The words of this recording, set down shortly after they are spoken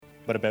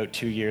but about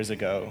 2 years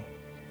ago,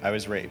 I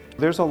was raped.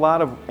 There's a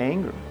lot of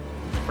anger.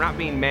 For not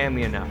being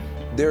manly enough.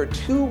 There are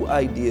two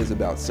ideas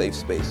about safe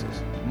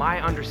spaces.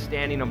 My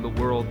understanding of the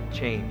world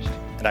changed.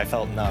 And I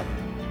felt numb.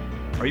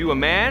 Are you a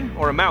man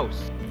or a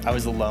mouse? I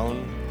was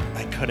alone.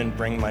 I couldn't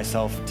bring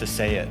myself to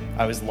say it.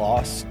 I was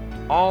lost.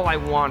 All I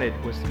wanted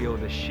was to be able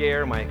to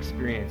share my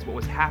experience, what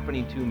was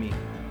happening to me,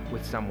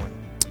 with someone.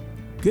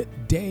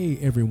 Good day,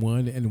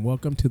 everyone, and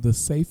welcome to the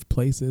Safe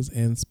Places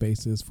and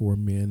Spaces for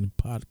Men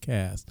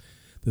podcast.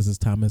 This is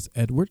Thomas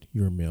Edward,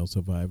 your male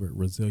survivor,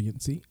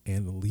 resiliency,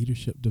 and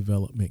leadership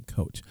development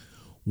coach.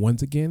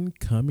 Once again,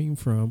 coming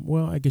from,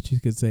 well, I guess you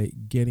could say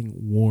getting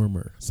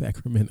warmer,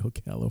 Sacramento,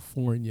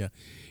 California.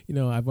 You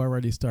know, I've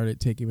already started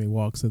taking my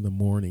walks in the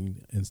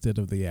morning instead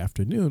of the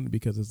afternoon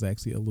because it's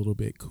actually a little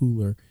bit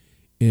cooler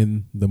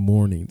in the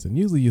mornings. And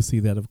usually you see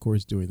that, of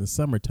course, during the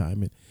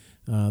summertime.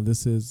 And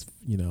this is,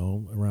 you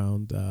know,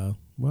 around, I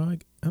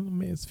don't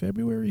know, it's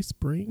February,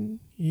 spring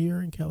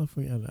here in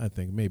California. I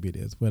think maybe it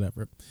is,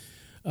 whatever.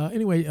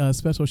 Anyway, a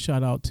special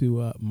shout out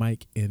to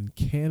Mike in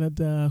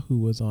Canada, who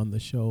was on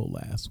the show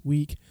last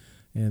week.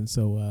 And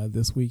so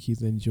this week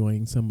he's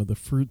enjoying some of the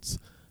fruits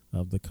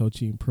of the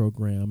coaching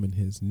program in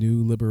his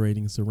new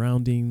liberating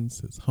surroundings,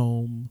 his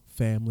home,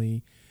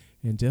 family,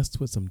 and just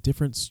with some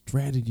different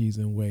strategies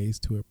and ways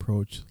to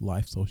approach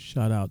life. So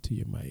shout out to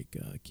you, Mike.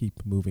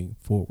 Keep moving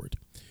forward.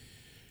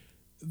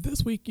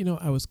 This week, you know,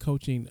 I was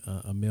coaching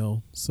a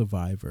male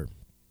survivor,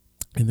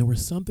 and there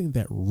was something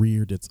that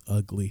reared its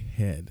ugly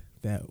head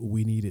that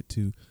we needed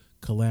to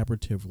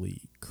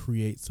collaboratively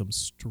create some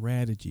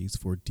strategies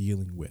for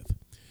dealing with.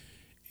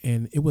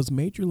 And it was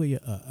majorly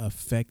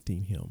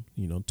affecting him,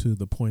 you know, to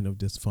the point of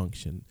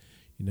dysfunction,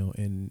 you know,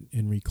 and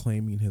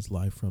reclaiming his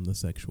life from the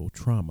sexual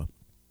trauma.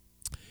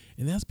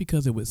 And that's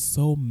because it was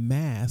so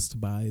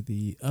masked by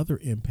the other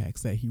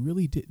impacts that he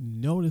really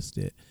didn't notice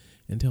it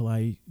until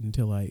I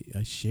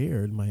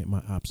shared my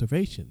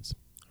observations,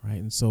 right?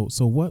 And so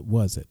what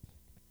was it?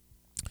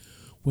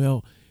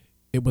 Well,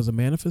 it was a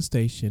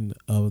manifestation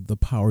of the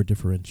power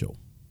differential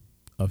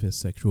of his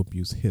sexual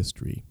abuse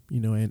history, you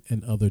know,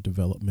 and other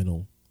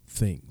developmental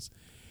things.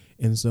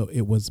 And so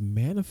it was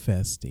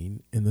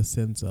manifesting in the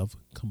sense of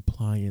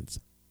compliance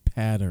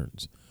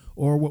patterns,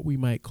 or what we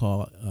might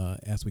call,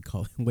 as we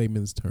call it in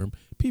layman's term,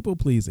 people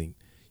pleasing,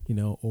 you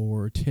know,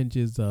 or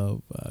tinges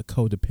of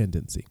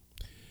codependency.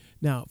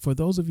 Now, for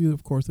those of you,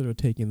 of course, that are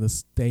taking the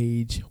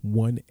Stage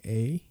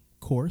 1A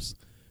course,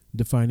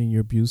 Defining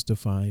Your Abuse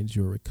Defines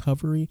Your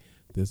Recovery,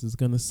 this is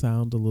going to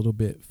sound a little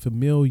bit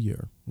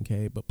familiar,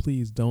 okay? But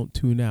please don't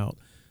tune out.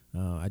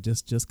 I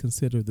just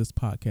consider this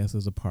podcast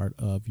as a part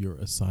of your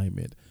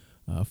assignment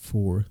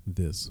for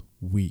this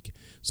week.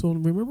 So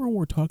remember when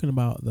we're talking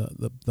about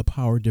the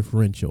power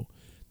differential.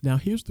 Now,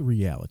 here's the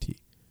reality.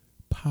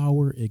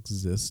 Power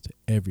exists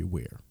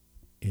everywhere,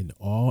 in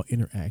all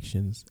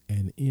interactions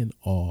and in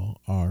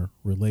all our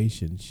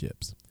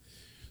relationships.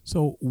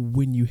 So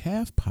when you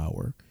have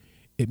power,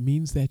 it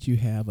means that you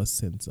have a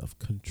sense of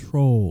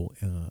control,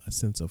 a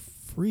sense of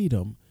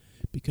freedom,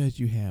 because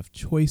you have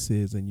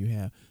choices and you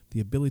have the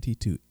ability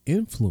to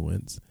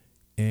influence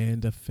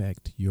and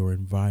affect your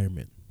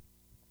environment.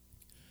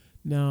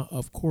 Now,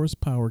 of course,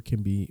 power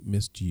can be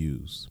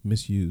misused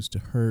to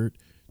hurt,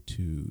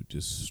 to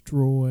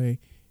destroy,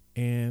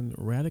 and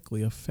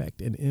radically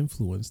affect and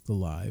influence the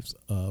lives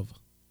of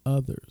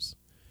others.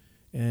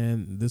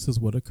 And this is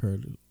what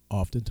occurred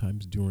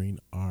oftentimes during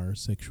our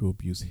sexual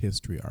abuse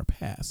history, our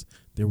past.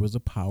 There was a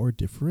power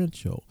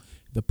differential.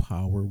 The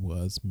power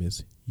was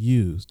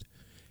misused.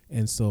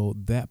 And so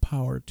that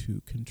power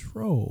to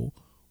control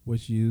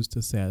was used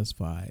to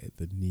satisfy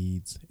the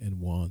needs and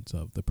wants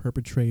of the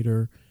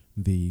perpetrator,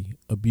 the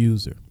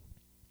abuser.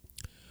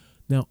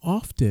 Now,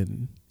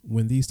 often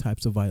when these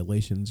types of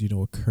violations, you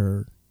know,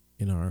 occur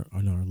in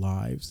our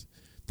lives,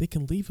 they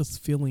can leave us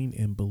feeling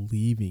and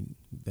believing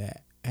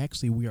that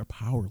actually we are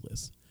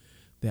powerless,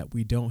 that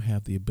we don't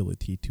have the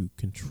ability to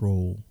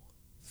control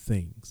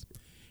things.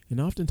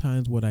 And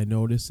oftentimes what I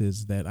notice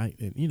is that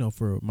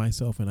for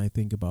myself, and I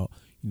think about,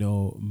 you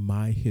know,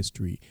 my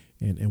history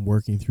and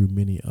working through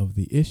many of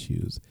the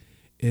issues,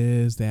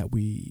 is that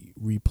we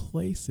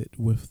replace it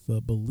with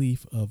the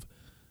belief of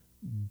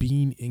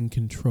being in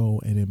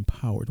control and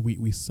empowered.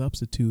 We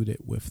substitute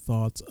it with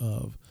thoughts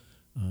of,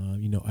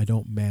 I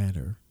don't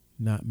matter,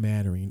 not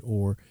mattering,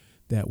 or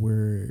that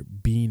we're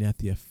being at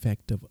the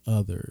effect of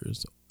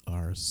others,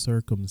 our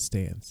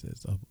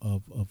circumstances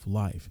of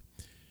life.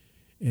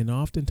 And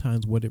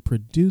oftentimes what it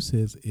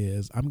produces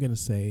is, I'm going to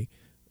say,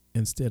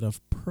 instead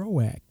of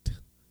proact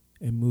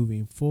and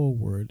moving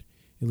forward,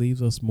 it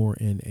leaves us more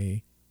in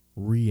a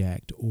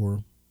react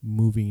or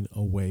moving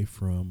away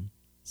from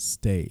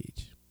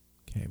stage.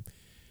 Okay.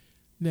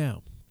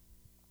 Now,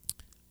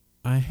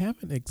 I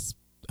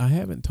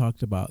haven't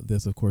talked about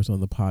this, of course, on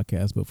the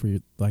podcast, but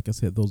like I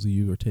said, those of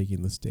you who are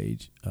taking the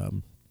Stage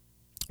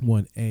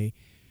 1A,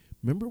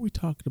 remember we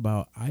talked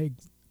about,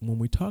 when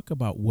we talk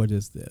about what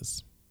is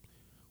this,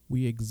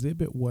 we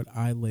exhibit what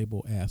I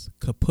label as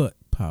kaput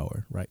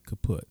power, right?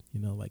 Kaput,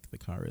 like the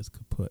car is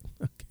kaput.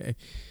 Okay.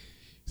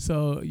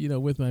 So,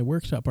 with my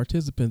workshop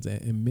participants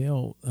and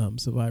male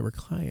survivor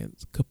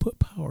clients, kaput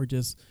power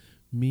just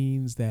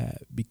means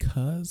that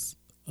because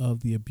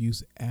of the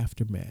abuse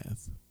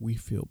aftermath, we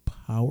feel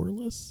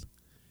powerless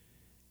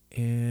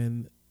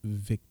and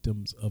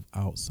victims of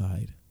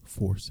outside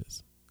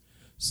forces.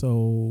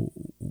 So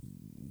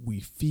we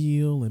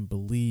feel and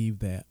believe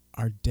that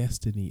our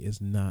destiny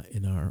is not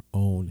in our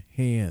own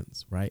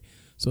hands, right?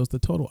 So it's the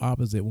total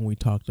opposite when we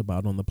talked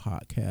about on the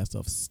podcast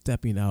of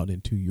stepping out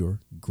into your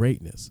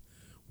greatness.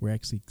 We're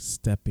actually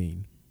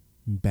stepping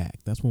back.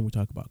 That's when we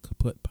talk about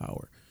kaput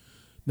power.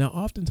 Now,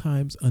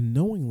 oftentimes,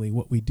 unknowingly,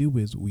 what we do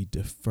is we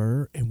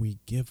defer and we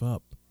give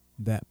up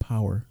that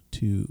power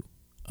to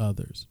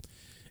others.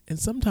 And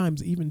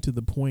sometimes even to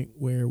the point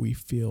where we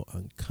feel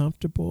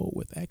uncomfortable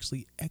with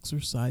actually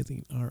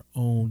exercising our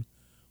own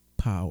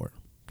power.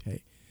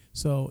 Okay.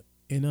 So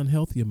in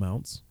unhealthy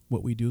amounts,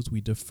 what we do is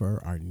we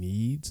defer our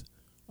needs,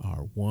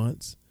 our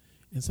wants,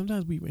 and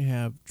sometimes we may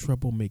have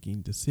trouble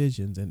making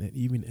decisions and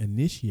even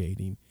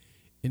initiating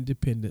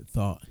independent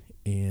thought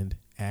and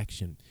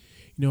action.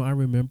 I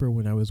remember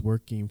when I was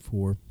working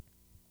for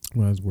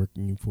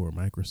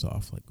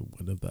Microsoft, like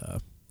one of the,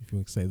 if you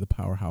want to say, the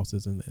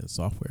powerhouses in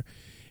software,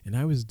 and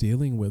I was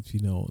dealing with,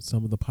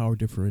 some of the power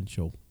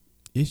differential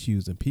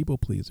issues and people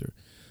pleaser.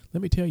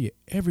 Let me tell you,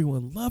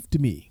 everyone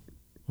loved me,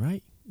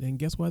 right? And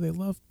guess why they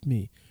loved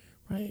me,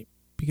 right?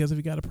 Because if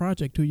you got a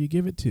project, who you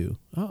give it to?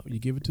 Oh, you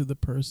give it to the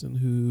person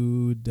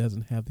who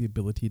doesn't have the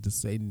ability to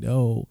say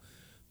no,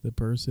 the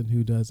person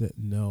who doesn't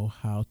know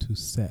how to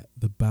set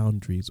the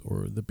boundaries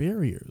or the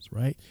barriers,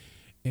 right?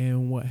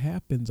 And what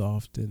happens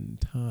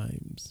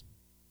oftentimes,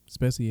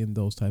 especially in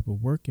those type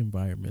of work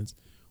environments,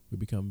 we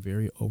become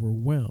very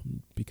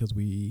overwhelmed because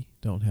we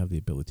don't have the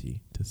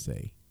ability to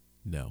say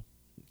no.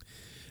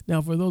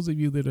 Now, for those of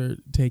you that are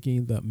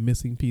taking the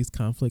Missing Piece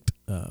Conflict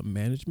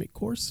Management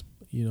course,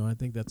 I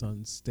think that's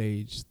on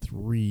stage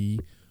 3.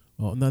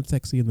 Well, that's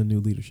actually in the new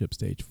leadership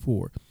stage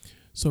 4.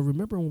 So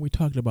remember when we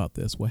talked about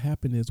this, what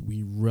happened is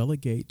we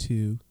relegate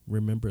to,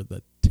 remember,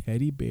 the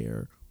teddy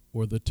bear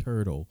or the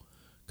turtle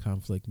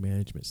conflict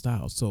management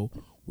style. So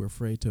we're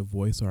afraid to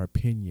voice our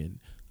opinion,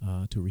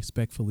 to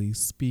respectfully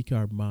speak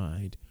our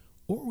mind,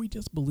 or we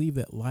just believe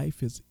that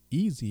life is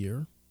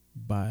easier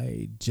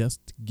by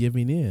just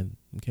giving in.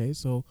 Okay,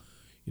 so,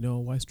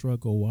 why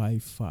struggle? Why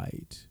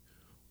fight?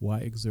 Why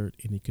exert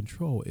any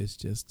control? It's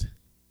just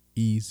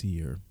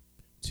easier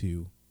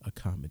to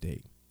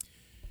accommodate.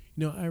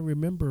 I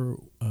remember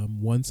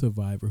one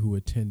survivor who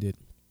attended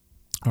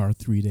our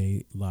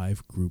 3-day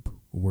live group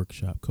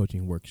workshop,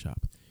 coaching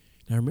workshop.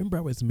 And I remember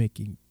I was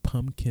making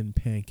pumpkin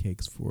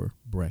pancakes for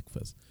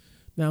breakfast.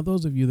 Now,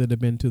 those of you that have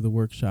been to the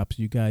workshops,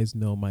 you guys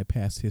know my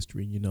past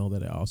history, and you know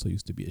that I also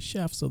used to be a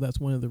chef. So that's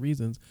one of the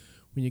reasons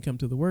when you come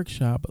to the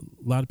workshop, a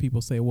lot of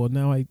people say, well,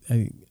 now I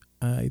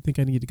think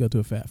I need to go to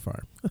a fat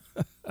farm.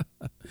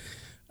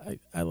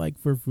 I like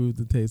for food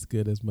to taste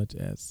good as much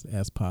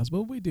as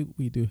possible. We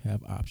do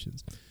have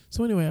options.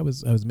 So anyway, I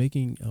was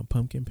making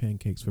pumpkin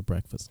pancakes for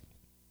breakfast.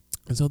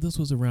 And so this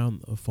was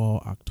around the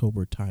fall,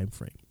 October time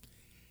frame.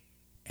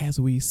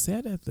 As we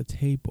sat at the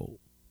table,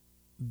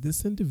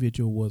 this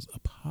individual was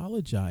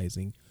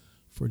apologizing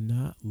for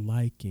not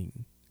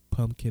liking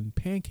pumpkin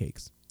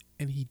pancakes,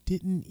 and he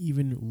didn't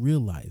even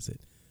realize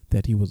it,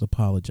 that he was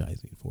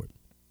apologizing for it.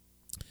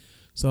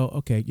 So,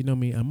 okay, you know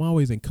me, I'm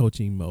always in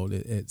coaching mode.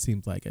 It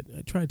seems like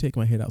I try to take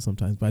my head out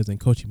sometimes, but I was in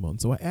coaching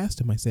mode. So I asked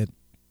him, I said,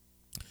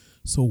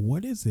 so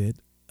what is it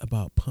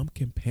about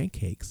pumpkin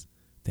pancakes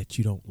that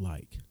you don't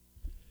like?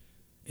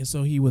 And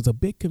so he was a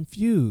bit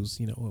confused,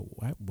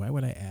 why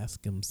would I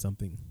ask him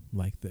something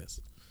like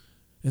this?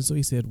 And so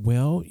he said,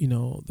 well,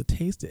 the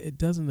taste, it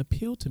doesn't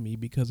appeal to me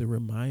because it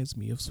reminds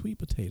me of sweet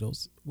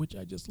potatoes, which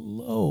I just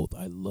loathe.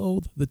 I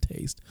loathe the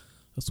taste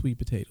of sweet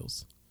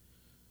potatoes.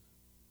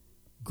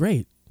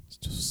 Great.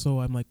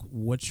 So I'm like,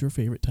 what's your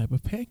favorite type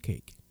of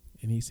pancake?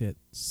 And he said,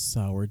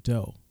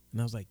 sourdough.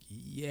 And I was like,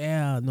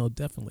 yeah, no,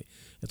 definitely.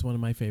 That's one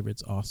of my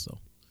favorites also.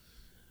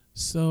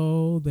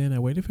 So then I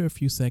waited for a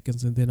few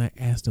seconds, and then I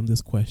asked him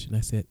this question.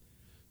 I said,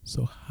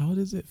 so how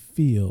does it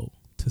feel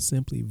to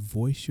simply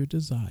voice your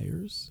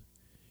desires,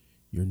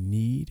 your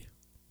need,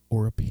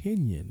 or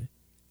opinion,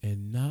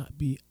 and not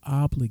be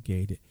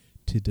obligated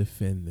to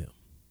defend them?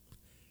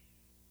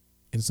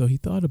 And so he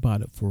thought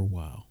about it for a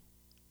while,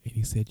 and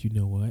he said, you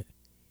know what?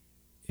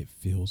 It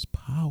feels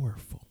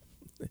powerful.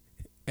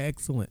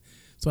 Excellent.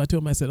 So I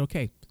told him, I said,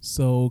 okay,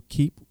 so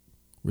keep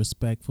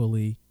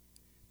respectfully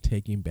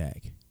taking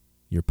back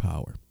your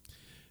power.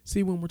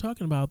 See, when we're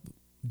talking about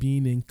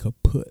being in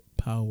kaput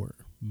power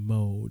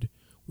mode,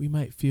 we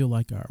might feel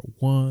like our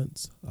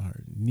wants,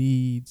 our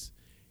needs,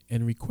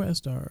 and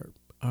requests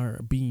are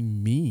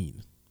being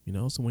mean.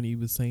 So when he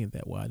was saying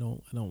that, well, I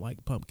don't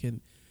like pumpkin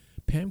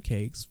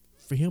pancakes,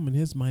 for him in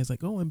his mind, it's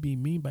like, oh, I'm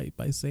being mean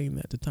by saying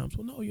that to Thomas.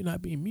 Well, no, you're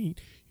not being mean.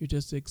 You're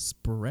just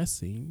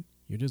expressing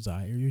your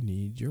desire, your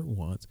needs, your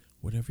wants,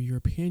 whatever your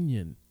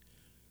opinion.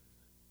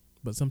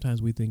 But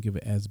sometimes we think of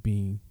it as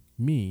being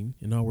mean,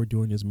 and all we're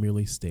doing is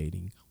merely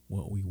stating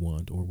what we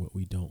want or what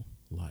we don't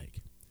like.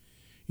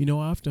 I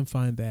often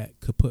find that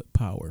kaput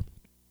power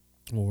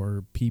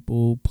or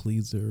people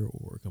pleaser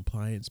or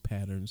compliance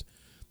patterns,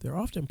 they're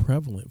often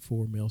prevalent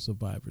for male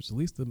survivors, at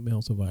least the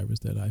male survivors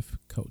that I've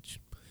coached.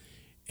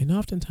 And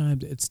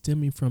oftentimes it's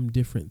stemming from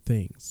different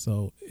things.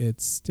 So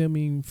it's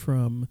stemming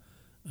from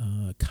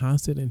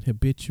constant and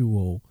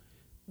habitual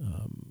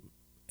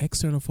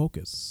external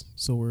focus.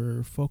 So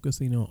we're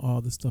focusing on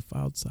all the stuff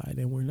outside,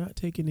 and we're not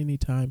taking any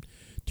time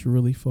to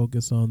really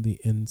focus on the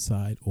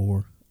inside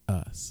or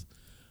us.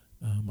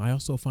 I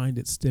also find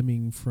it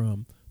stemming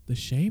from the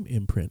shame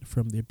imprint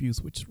from the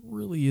abuse, which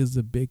really is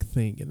a big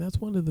thing. And that's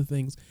one of the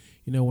things,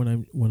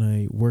 when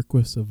I work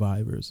with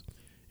survivors,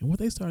 and what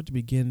they start to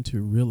begin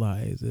to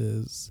realize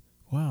is,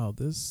 wow,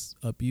 this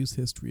abuse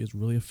history is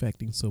really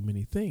affecting so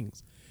many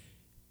things.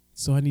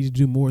 So I need to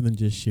do more than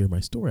just share my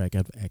story. I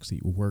got to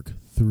actually work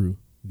through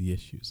the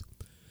issues.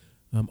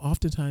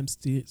 Oftentimes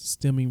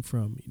stemming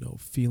from,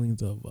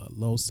 feelings of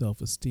low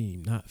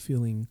self-esteem, not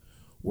feeling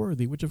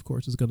worthy, which of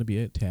course is going to be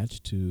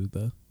attached to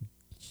the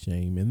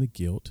shame and the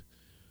guilt.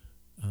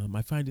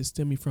 I find it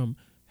stemming from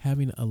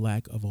having a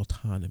lack of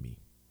autonomy.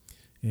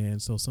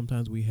 And so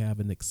sometimes we have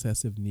an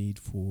excessive need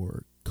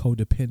for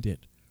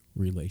codependent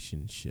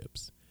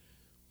relationships.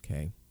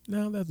 Okay.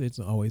 Now that it's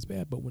always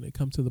bad, but when it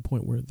comes to the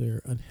point where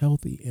they're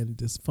unhealthy and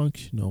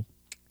dysfunctional,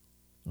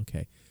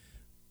 okay,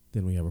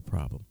 then we have a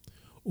problem.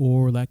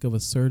 Or lack of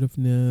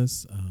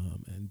assertiveness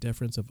and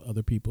deference of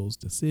other people's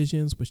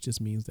decisions, which just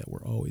means that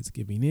we're always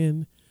giving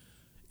in.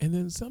 And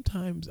then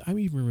sometimes I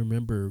even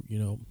remember,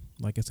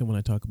 like I said, when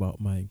I talk about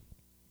my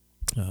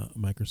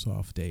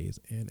Microsoft days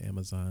and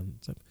Amazon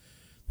stuff,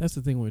 that's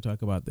the thing when we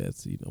talk about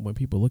this. When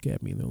people look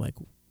at me and they're like,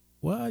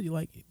 "Well,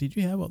 did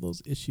you have all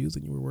those issues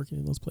and you were working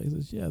in those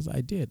places?" Yes,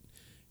 I did.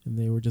 And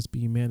they were just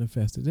being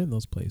manifested in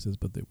those places,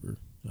 but they were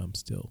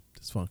still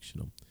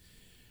dysfunctional.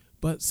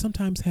 But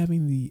sometimes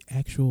having the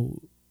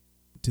actual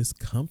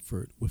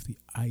discomfort with the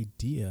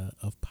idea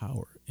of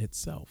power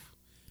itself,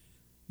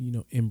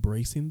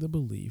 embracing the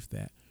belief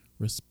that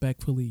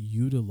respectfully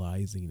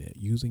utilizing it,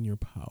 using your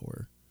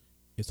power,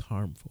 is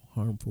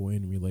harmful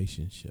in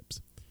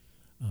relationships.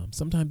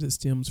 Sometimes it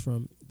stems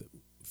from the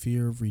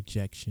fear of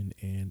rejection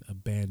and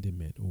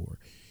abandonment, or,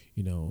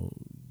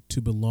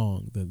 to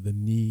belong, the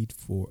need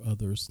for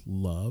others'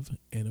 love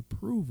and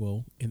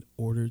approval in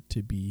order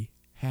to be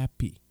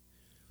happy.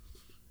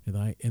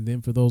 And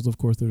then for those, of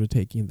course, that are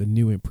taking the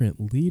New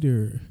Imprint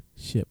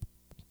Leadership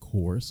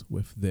course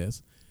with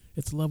this,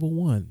 it's level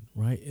 1,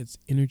 right? It's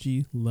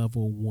energy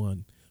level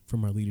 1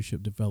 from our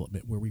leadership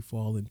development, where we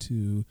fall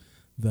into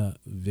the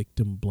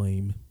victim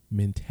blame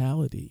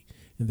mentality.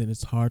 And then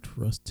it's hard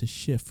for us to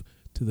shift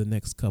to the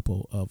next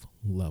couple of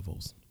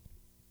levels.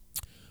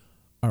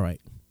 All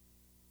right.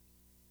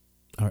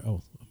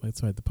 Oh,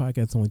 sorry. The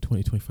podcast's only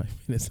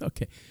 25 minutes.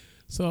 Okay.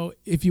 So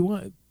if you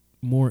want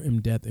more in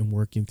depth in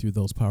working through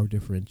those power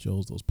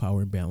differentials, those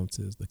power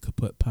imbalances, the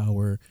kaput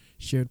power,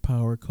 shared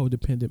power,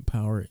 codependent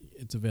power,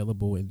 it's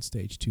available in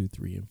stage 2,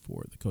 3, and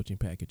 4, the coaching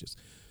packages.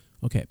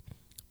 Okay.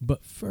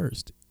 But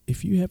first,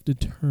 if you have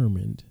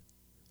determined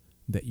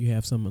that you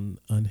have some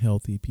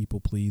unhealthy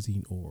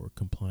people-pleasing or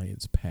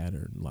compliance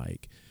pattern,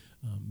 like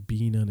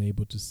being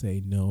unable to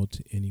say no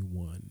to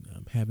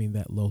anyone, having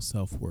that low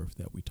self-worth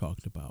that we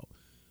talked about,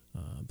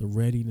 the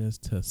readiness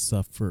to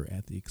suffer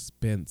at the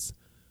expense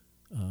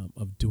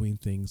of doing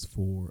things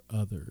for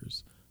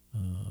others,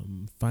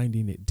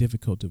 finding it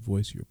difficult to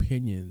voice your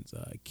opinions,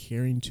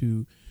 caring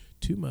too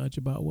much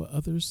about what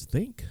others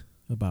think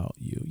about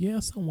you. Yeah,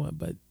 somewhat,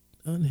 but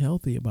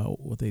unhealthy about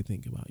what they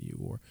think about you,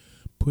 or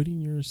putting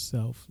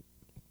yourself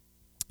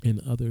in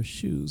others'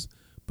 shoes,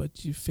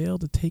 but you fail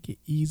to take it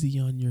easy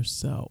on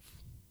yourself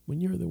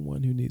when you're the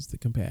one who needs the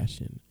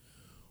compassion,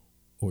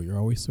 or you're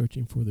always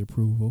searching for the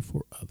approval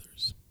for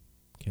others.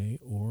 Okay,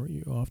 or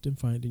you're often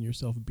finding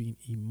yourself being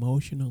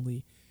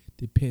emotionally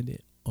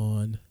dependent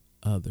on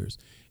others.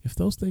 If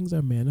those things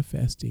are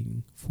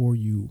manifesting for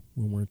you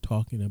when we're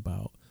talking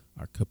about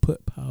our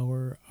kaput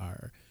power,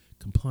 our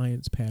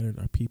compliance pattern,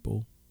 our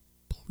people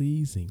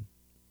pleasing,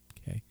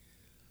 okay,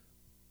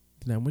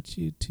 then I want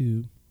you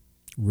to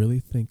really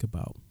think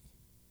about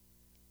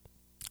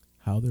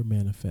how they're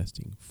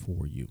manifesting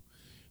for you.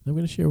 And I'm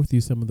going to share with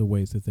you some of the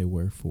ways that they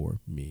were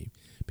for me,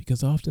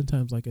 because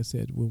oftentimes, like I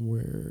said, when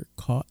we're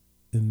caught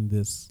in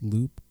this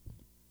loop,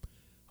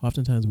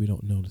 oftentimes we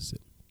don't notice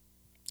it.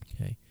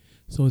 Okay.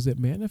 So is it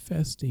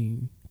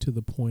manifesting to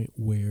the point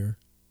where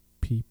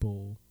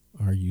people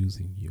are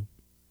using you?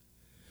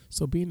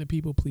 So being a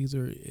people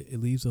pleaser,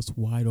 it leaves us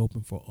wide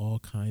open for all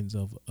kinds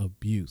of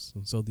abuse.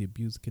 And so the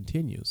abuse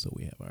continues. So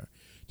we have our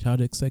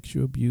childhood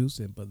sexual abuse,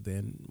 but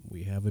then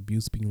we have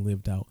abuse being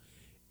lived out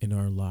in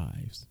our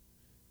lives.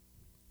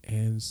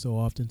 And so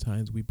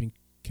oftentimes we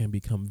can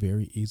become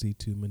very easy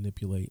to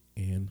manipulate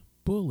and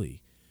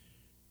bully.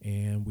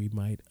 And we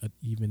might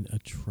even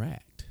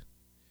attract,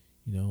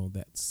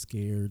 that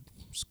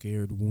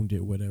scared,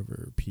 wounded,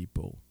 whatever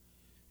people.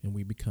 And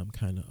we become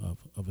kind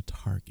of a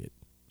target.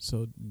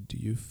 So do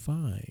you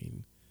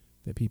find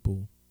that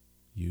people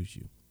use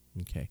you?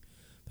 Okay,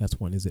 that's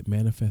one. Is it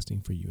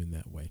manifesting for you in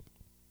that way?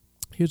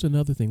 Here's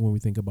another thing when we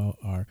think about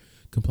our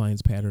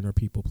compliance pattern or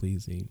people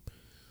pleasing.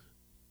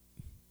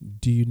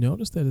 Do you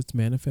notice that it's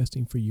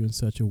manifesting for you in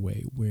such a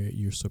way where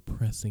you're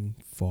suppressing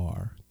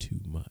far too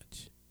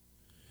much?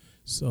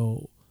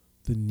 So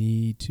the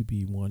need to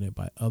be wanted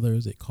by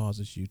others, it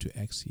causes you to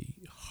actually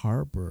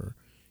harbor,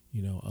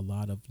 a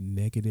lot of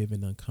negative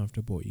and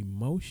uncomfortable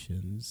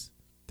emotions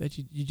that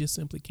you just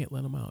simply can't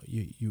let them out.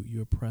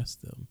 You oppress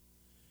them.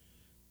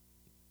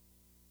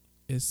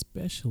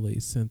 Especially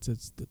since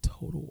it's the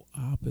total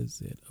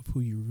opposite of who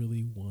you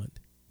really want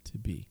to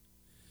be.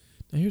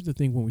 Now, here's the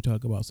thing when we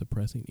talk about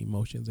suppressing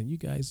emotions, and you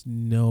guys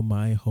know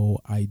my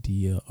whole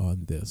idea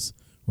on this,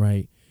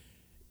 right?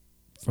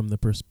 From the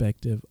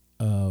perspective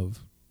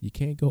of you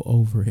can't go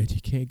over it,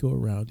 you can't go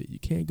around it, you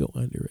can't go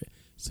under it.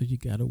 So you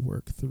got to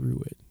work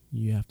through it.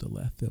 You have to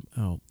let them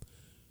out.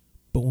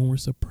 But when we're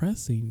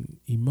suppressing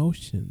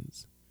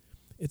emotions,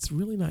 it's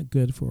really not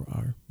good for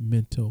our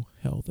mental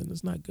health, and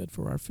it's not good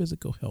for our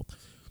physical health.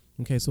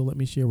 Okay, so let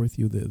me share with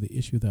you the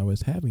issue that I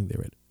was having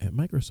there at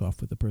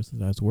Microsoft with the person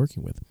that I was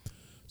working with.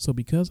 So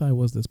because I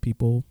was this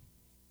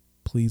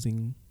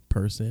people-pleasing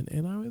person,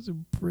 and I was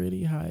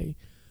pretty high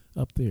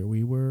up there,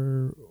 we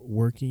were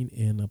working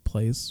in a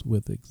place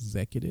with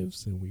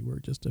executives, and we were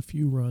just a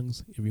few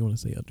rungs, if you want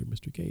to say, under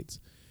Mr. Gates.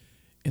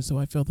 And so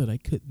I felt that I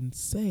couldn't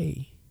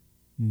say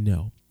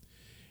no.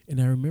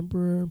 And I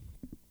remember,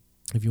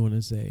 if you want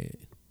to say,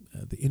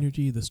 the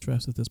energy, the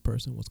stress that this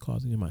person was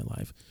causing in my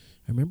life.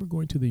 I remember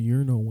going to the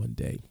urinal one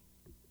day,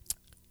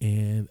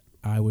 and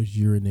I was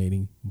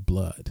urinating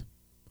blood.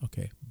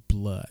 Okay,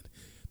 blood.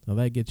 Now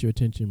that gets your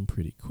attention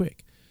pretty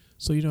quick.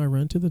 So, I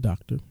run to the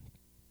doctor,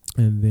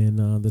 and then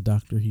the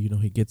doctor, he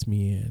gets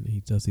me in.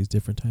 He does these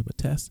different type of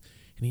tests,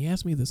 and he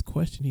asked me this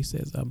question. He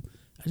says, I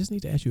just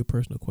need to ask you a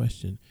personal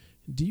question.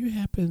 Do you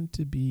happen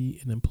to be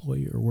an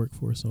employee or work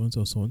for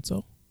so-and-so,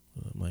 so-and-so?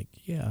 I'm like,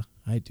 yeah,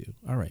 I do.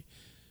 All right.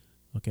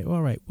 Okay,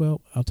 all right.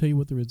 Well, I'll tell you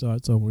what the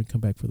results are when we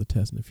come back for the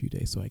test in a few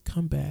days. So I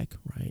come back,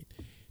 right?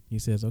 He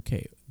says,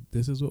 okay,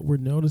 this is what we're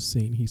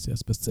noticing. He says,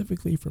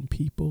 specifically from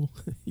people,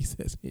 he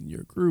says, in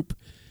your group.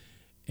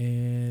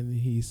 And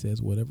he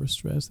says, whatever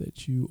stress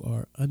that you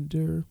are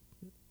under,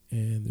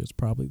 and there's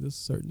probably this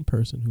certain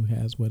person who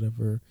has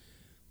whatever,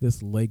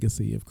 this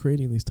legacy of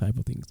creating these type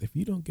of things. If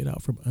you don't get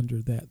out from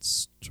under that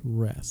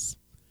stress,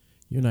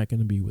 you're not going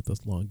to be with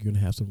us long. You're going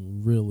to have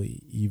some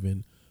really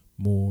even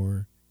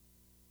more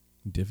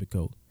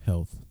difficult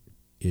health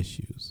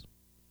issues.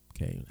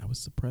 Okay, I was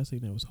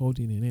suppressing, I was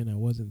holding it in, I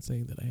wasn't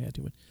saying that I had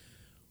to.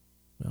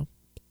 Well,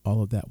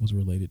 all of that was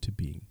related to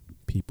being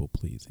people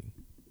pleasing,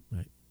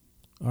 right?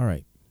 All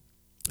right.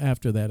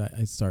 After that,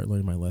 I started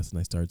learning my lesson.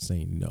 I started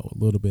saying no a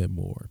little bit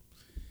more.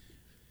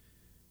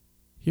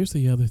 Here's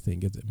the other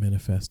thing: is it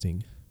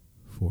manifesting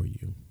for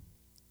you?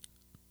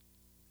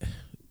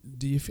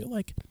 Do you feel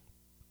like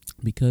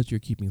because you're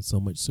keeping so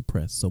much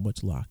suppressed, so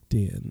much locked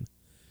in,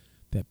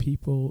 that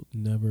people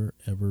never,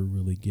 ever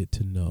really get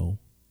to know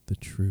the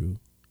true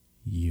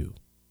you?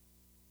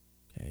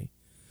 Okay.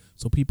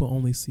 So people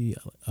only see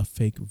a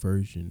fake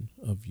version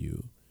of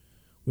you,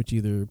 which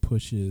either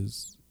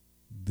pushes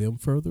them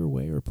further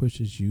away or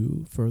pushes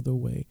you further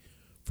away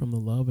from the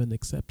love and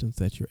acceptance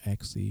that you're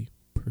actually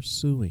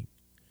pursuing.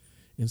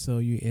 And so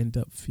you end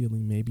up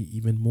feeling maybe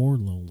even more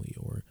lonely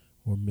or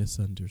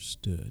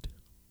misunderstood.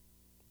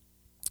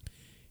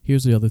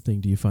 Here's the other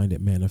thing. Do you find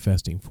it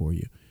manifesting for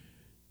you?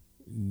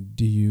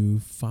 Do you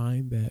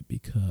find that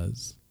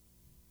because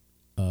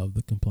of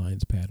the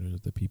compliance pattern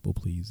of the people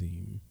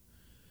pleasing,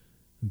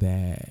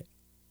 that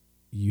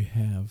you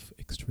have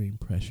extreme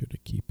pressure to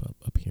keep up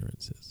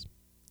appearances,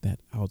 that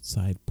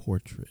outside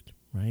portrait,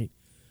 right?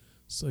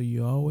 So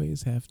you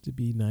always have to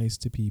be nice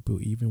to people,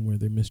 even where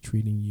they're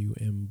mistreating you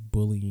and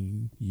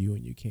bullying you,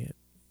 and you can't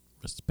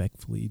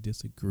respectfully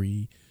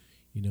disagree,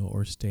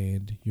 or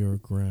stand your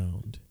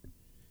ground.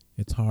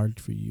 It's hard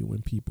for you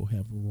when people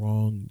have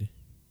wronged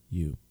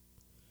you.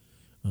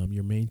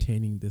 You're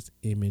maintaining this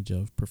image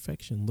of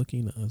perfection,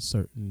 looking a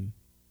certain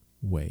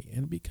way,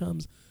 and it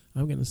becomes,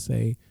 I'm going to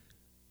say,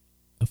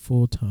 a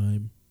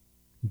full-time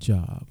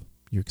job.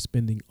 You're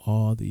expending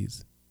all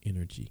these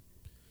energy.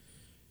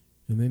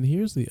 And then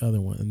here's the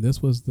other one, and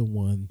this was the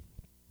one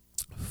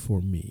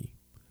for me.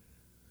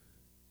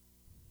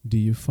 Do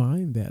you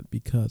find that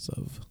because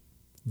of,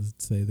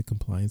 let's say, the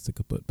compliance, the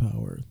kaput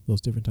power,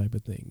 those different type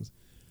of things,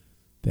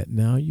 that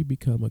now you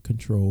become a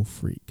control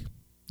freak?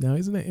 Now,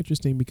 isn't that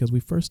interesting? Because we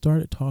first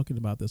started talking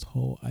about this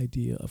whole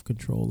idea of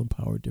control and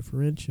power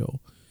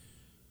differential.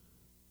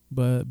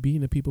 But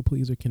being a people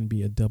pleaser can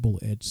be a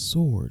double-edged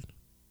sword,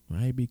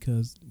 right?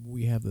 Because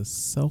we have the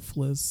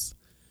selfless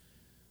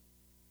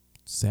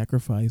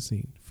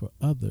sacrificing for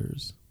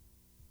others,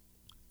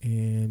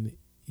 and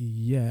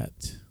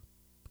yet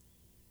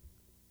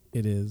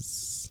it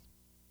is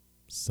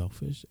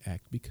selfish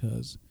act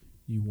because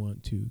you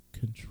want to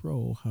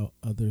control how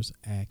others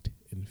act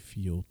and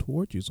feel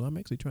towards you. So I'm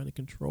actually trying to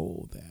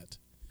control that.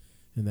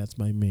 And that's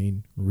my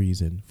main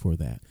reason for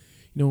that.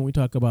 When we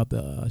talk about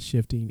the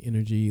shifting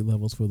energy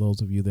levels, for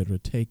those of you that are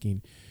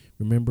taking,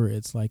 Remember,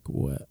 it's like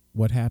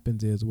what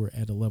happens is we're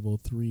at a level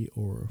 3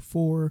 or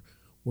 4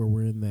 where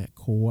we're in that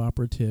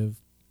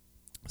cooperative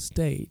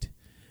state.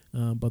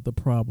 But the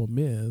problem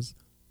is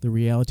the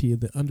reality of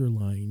the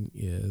underlying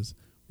is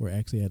we're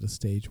actually at a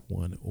stage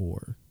 1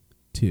 or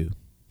 2.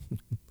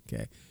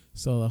 Okay.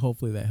 So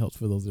hopefully that helps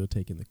for those that are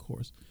taking the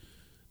course.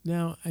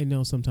 Now, I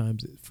know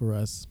sometimes for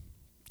us,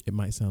 it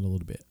might sound a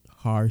little bit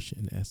harsh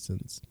in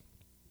essence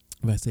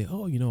if I say,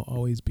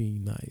 always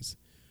being nice,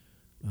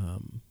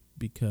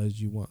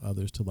 because you want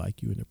others to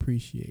like you and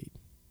appreciate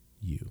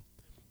you.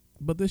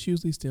 But this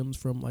usually stems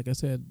from, like I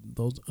said,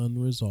 those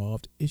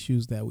unresolved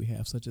issues that we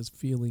have, such as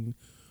feeling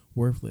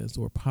worthless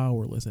or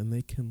powerless, and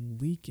they can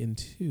leak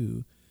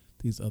into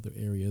these other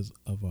areas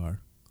of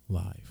our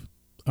life.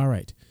 All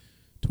right,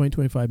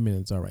 25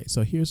 minutes. All right.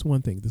 So here's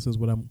one thing. This is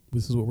what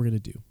we're going to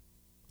do.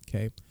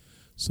 Okay.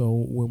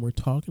 So when we're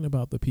talking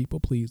about the people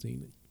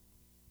pleasing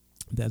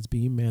that's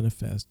being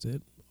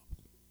manifested,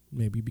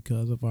 maybe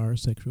because of our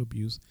sexual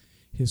abuse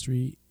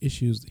history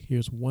issues,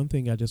 here's one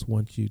thing I just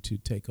want you to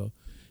take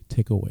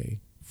away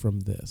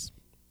from this.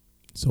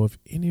 So if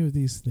any of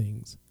these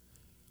things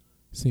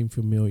seem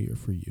familiar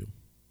for you,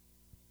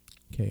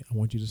 okay, I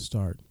want you to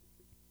start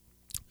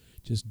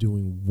just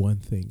doing one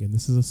thing. And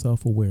this is a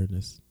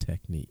self-awareness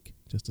technique,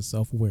 just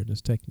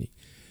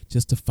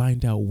to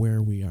find out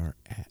where we are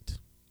at.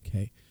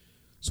 Okay.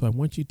 So I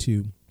want you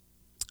to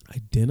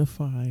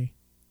identify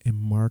and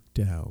mark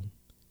down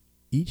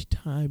each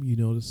time you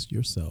notice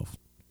yourself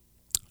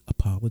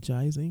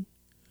apologizing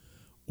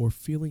or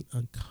feeling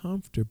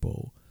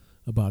uncomfortable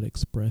about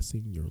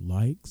expressing your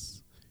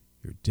likes,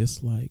 your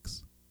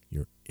dislikes,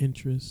 your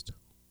interest,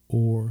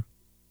 or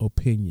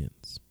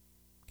opinions.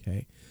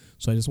 Okay.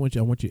 So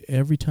I want you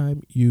every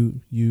time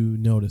you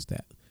notice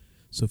that.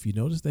 So if you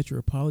notice that you're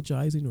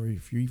apologizing, or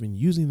if you're even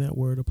using that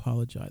word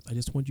apologize, I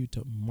just want you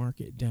to mark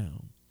it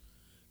down.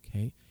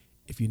 Okay.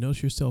 If you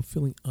notice yourself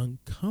feeling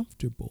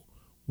uncomfortable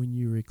when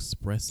you're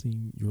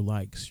expressing your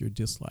likes, your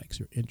dislikes,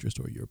 your interest,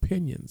 or your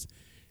opinions,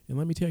 and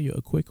let me tell you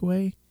a quick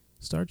way,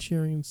 start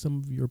sharing some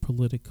of your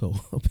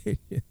political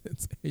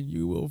opinions and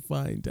you will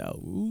find out,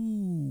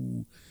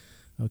 ooh,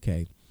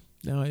 okay.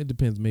 Now it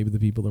depends. Maybe the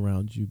people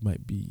around you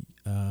might be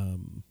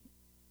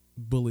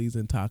bullies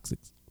and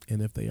toxics.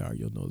 And if they are,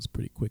 you'll notice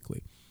pretty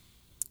quickly.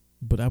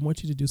 But I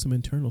want you to do some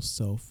internal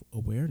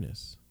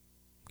self-awareness.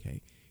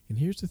 Okay. And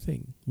here's the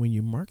thing. When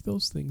you mark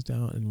those things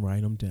down and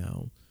write them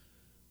down,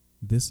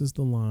 this is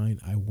the line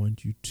I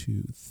want you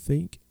to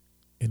think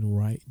and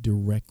write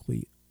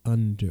directly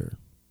under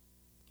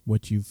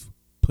what you've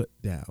put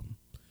down.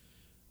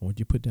 I want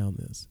you to put down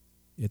this.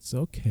 It's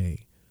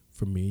okay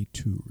for me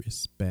to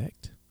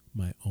respect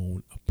my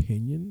own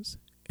opinions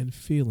and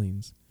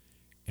feelings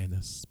and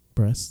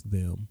express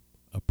them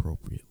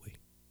appropriately.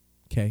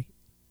 Okay?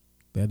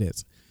 That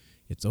is.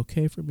 It's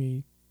okay for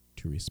me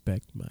to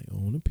respect my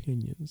own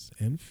opinions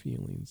and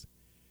feelings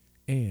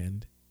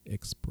and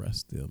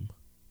express them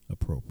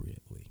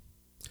appropriately.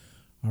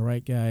 All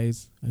right,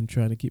 guys. I'm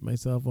trying to keep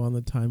myself on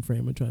the time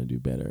frame. I'm trying to do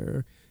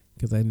better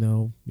because I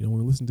know, when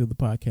we listen to the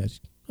podcast,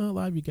 a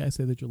lot of you guys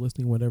say that you're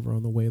listening whatever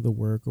on the way to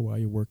work or while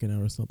you're working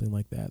out or something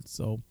like that.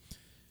 So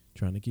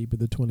trying to keep it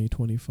to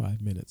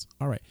 25 minutes.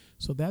 All right.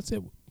 So that's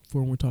it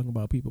for when we're talking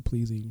about people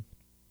pleasing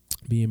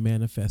being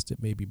manifested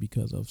maybe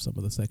because of some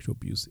of the sexual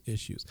abuse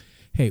issues.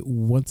 Hey,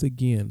 once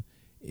again,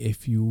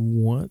 if you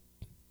want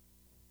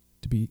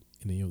to be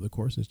in any of the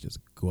courses, just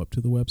go up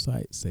to the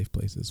website,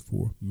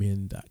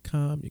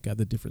 safeplacesformen.com. You got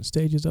the different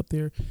stages up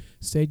there.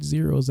 Stage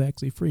 0 is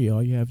actually free.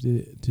 All you have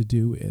to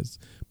do is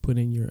put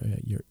in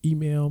your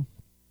email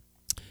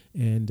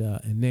and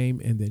a name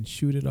and then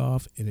shoot it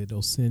off, and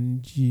it'll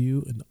send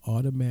you an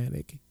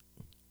automatic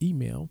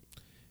email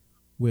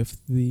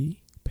with the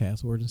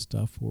password and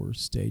stuff for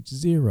stage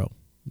 0.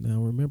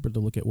 Now remember to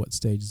look at what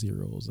stage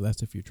 0 is.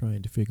 That's if you're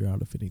trying to figure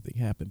out if anything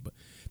happened, but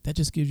that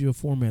just gives you a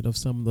format of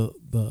some of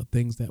the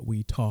things that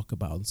we talk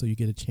about, and so you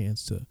get a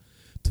chance to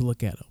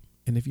look at them.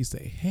 And if you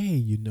say, hey,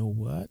 you know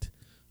what?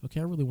 Okay,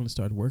 I really want to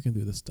start working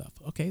through this stuff.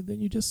 Okay,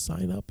 then you just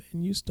sign up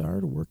and you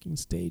start working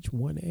stage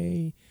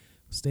 1A,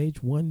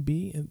 stage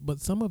 1B,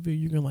 but some of you,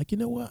 you're going to like, you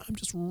know what? I'm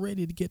just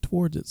ready to get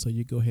towards it. So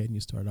you go ahead and you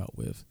start out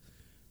with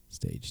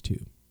stage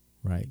 2,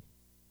 right?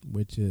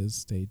 Which is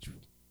stage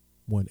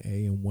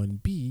 1A and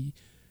 1B.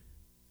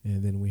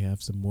 And then we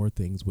have some more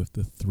things with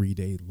the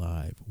 3-day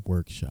live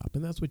workshop.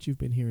 And that's what you've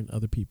been hearing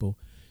other people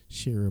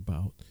share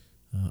about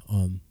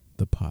on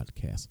the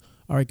podcast.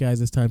 All right,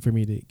 guys, it's time for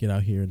me to get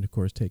out here and, of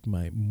course, take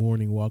my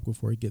morning walk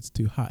before it gets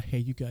too hot. Hey,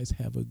 you guys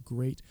have a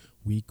great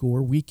week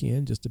or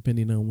weekend, just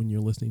depending on when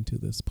you're listening to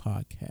this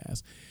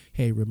podcast.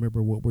 Hey,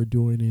 remember what we're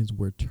doing is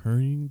we're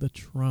turning the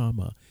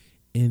trauma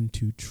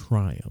into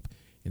triumph.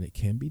 And it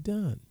can be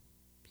done.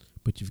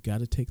 But you've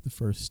got to take the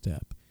first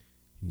step,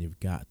 and you've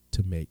got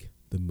to make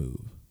the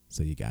move.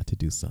 So you got to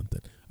do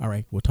something. All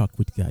right, we'll talk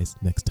with you guys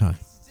next time.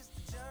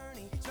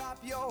 Drop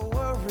your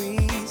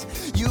worries.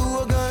 You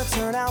are gonna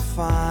turn out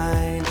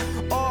fine.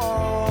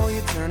 Oh,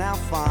 you turn out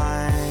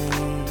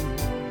fine.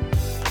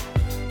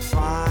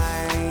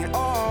 Fine.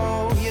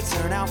 Oh, you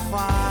turn out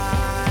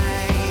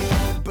fine.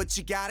 but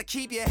you gotta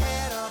keep your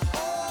head up.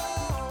 Oh,